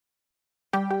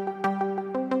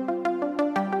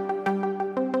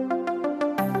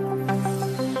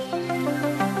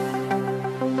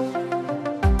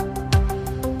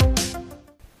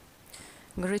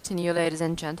afternoon, you ladies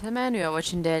and gentlemen. You are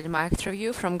watching Daily Market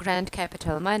Review from Grand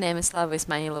Capital. My name is Slava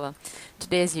Ismailova.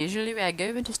 Today, as usually, we are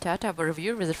going to start our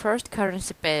review with the first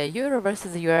currency pair, Euro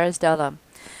versus the US dollar.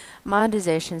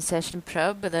 Monetization session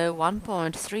probe below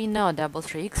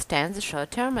 1.3033 extends the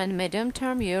short-term and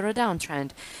medium-term euro downtrend,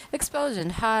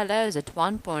 exposing high lows at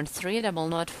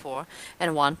 1.3004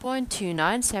 and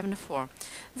 1.2974.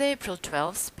 The April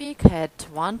 12th peak at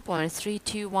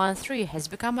 1.3213 has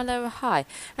become a lower high,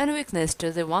 and weakness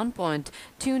to the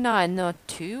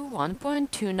 1.2902,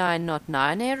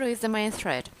 1.2909 area is the main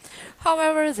threat.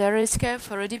 However, there is scope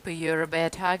for a deeper euro bear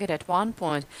target at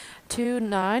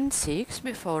 1.296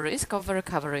 before risk of a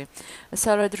recovery. A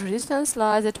solid resistance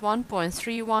lies at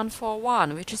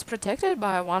 1.3141, which is protected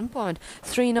by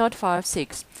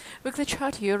 1.3056. Weekly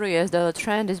chart euro-US dollar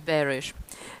trend is bearish.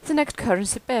 The next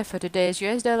currency pair for today is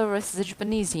US dollar versus the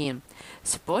Japanese yen.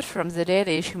 Support from the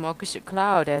daily Ishimoku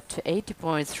cloud at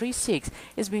 80.36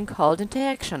 is being called into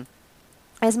action.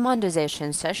 As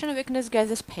monetization session weakness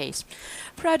gathers pace,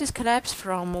 Friday's collapse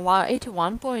from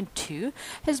 81.2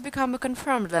 has become a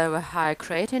confirmed lower high,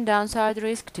 creating downside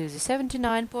risk to the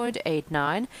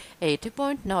 79.89,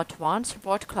 80.01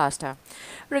 support cluster.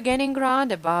 Regaining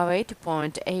ground above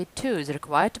 80.82 is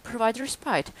required to provide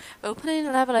respite,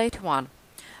 opening level 81.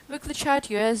 Weekly chart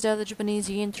US dollar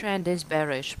Japanese yen trend is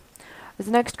bearish.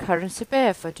 The next currency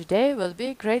pair for today will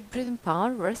be Great Britain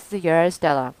pound versus the US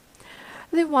dollar.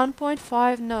 The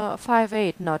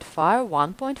 1.5805,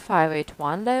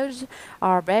 1.581 lows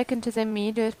are back into the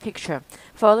immediate picture,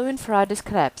 following Friday's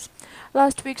collapse.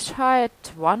 Last week's high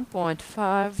at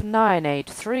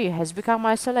 1.5983 has become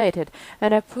isolated,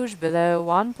 and a push below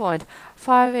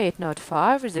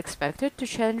 1.5805 is expected to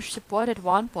challenge support at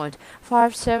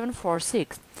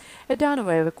 1.5746. A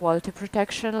downwave equality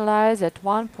protection lies at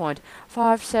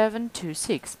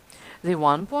 1.5726. The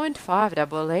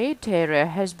 1.588 area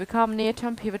has become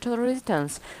near-term pivotal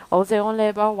resistance, although only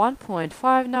about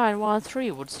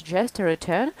 1.5913 would suggest a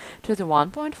return to the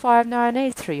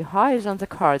 1.5983 highs on the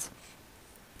cards.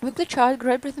 Weekly chart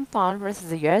Great Britain pound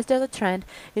versus the US dollar trend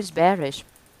is bearish.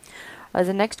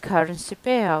 The next currency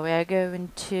pair we are going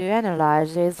to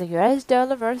analyze is the US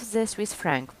dollar versus the Swiss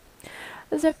franc.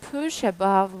 The push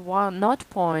above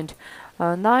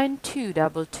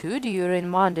 0.9222 during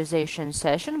monetization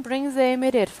session brings the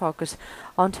immediate focus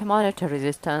onto monetary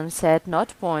resistance at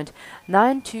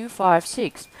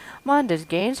 0.9256. Monday's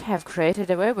gains have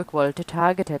created a wave equality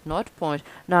target at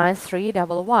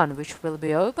 0.9311, which will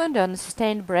be opened on a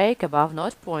sustained break above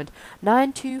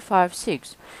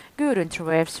 0.9256. Good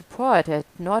interwave support at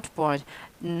 0.9202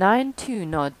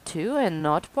 and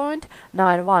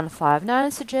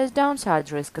 0.9159 suggests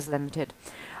downside risk is limited.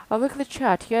 A weekly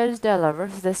chart US dollar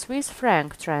versus the Swiss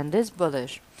franc trend is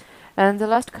bullish. And the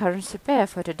last currency pair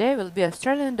for today will be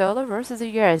Australian dollar versus the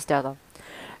US dollar.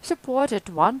 Support at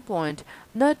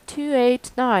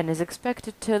 1.0289 is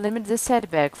expected to limit the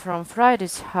setback from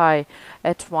Friday's high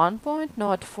at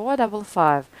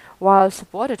 1.0455, while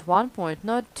support at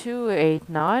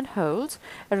 1.0289 holds.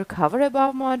 A recovery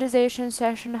above monetization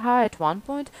session high at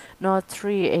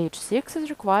 1.0386 is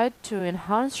required to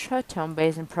enhance short-term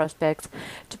basing prospects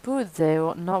to put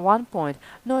the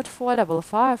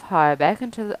 1.0455 high back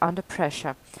under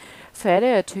pressure.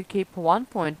 Failure to keep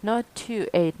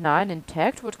 1.0289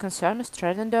 intact would concern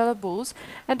Australian dollar bulls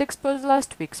and expose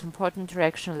last week's important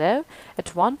reaction low at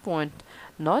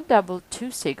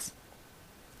 1.0226.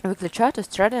 Weekly chart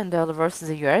Australian dollar versus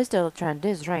the US dollar trend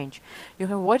is range. You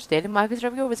have watched Daily Market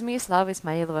Review with me, Slava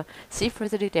Ismailova. See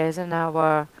further details on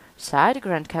our site,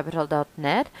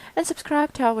 grandcapital.net, and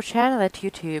subscribe to our channel at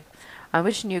YouTube. I'm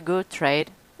wishing you good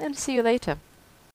trade, and see you later.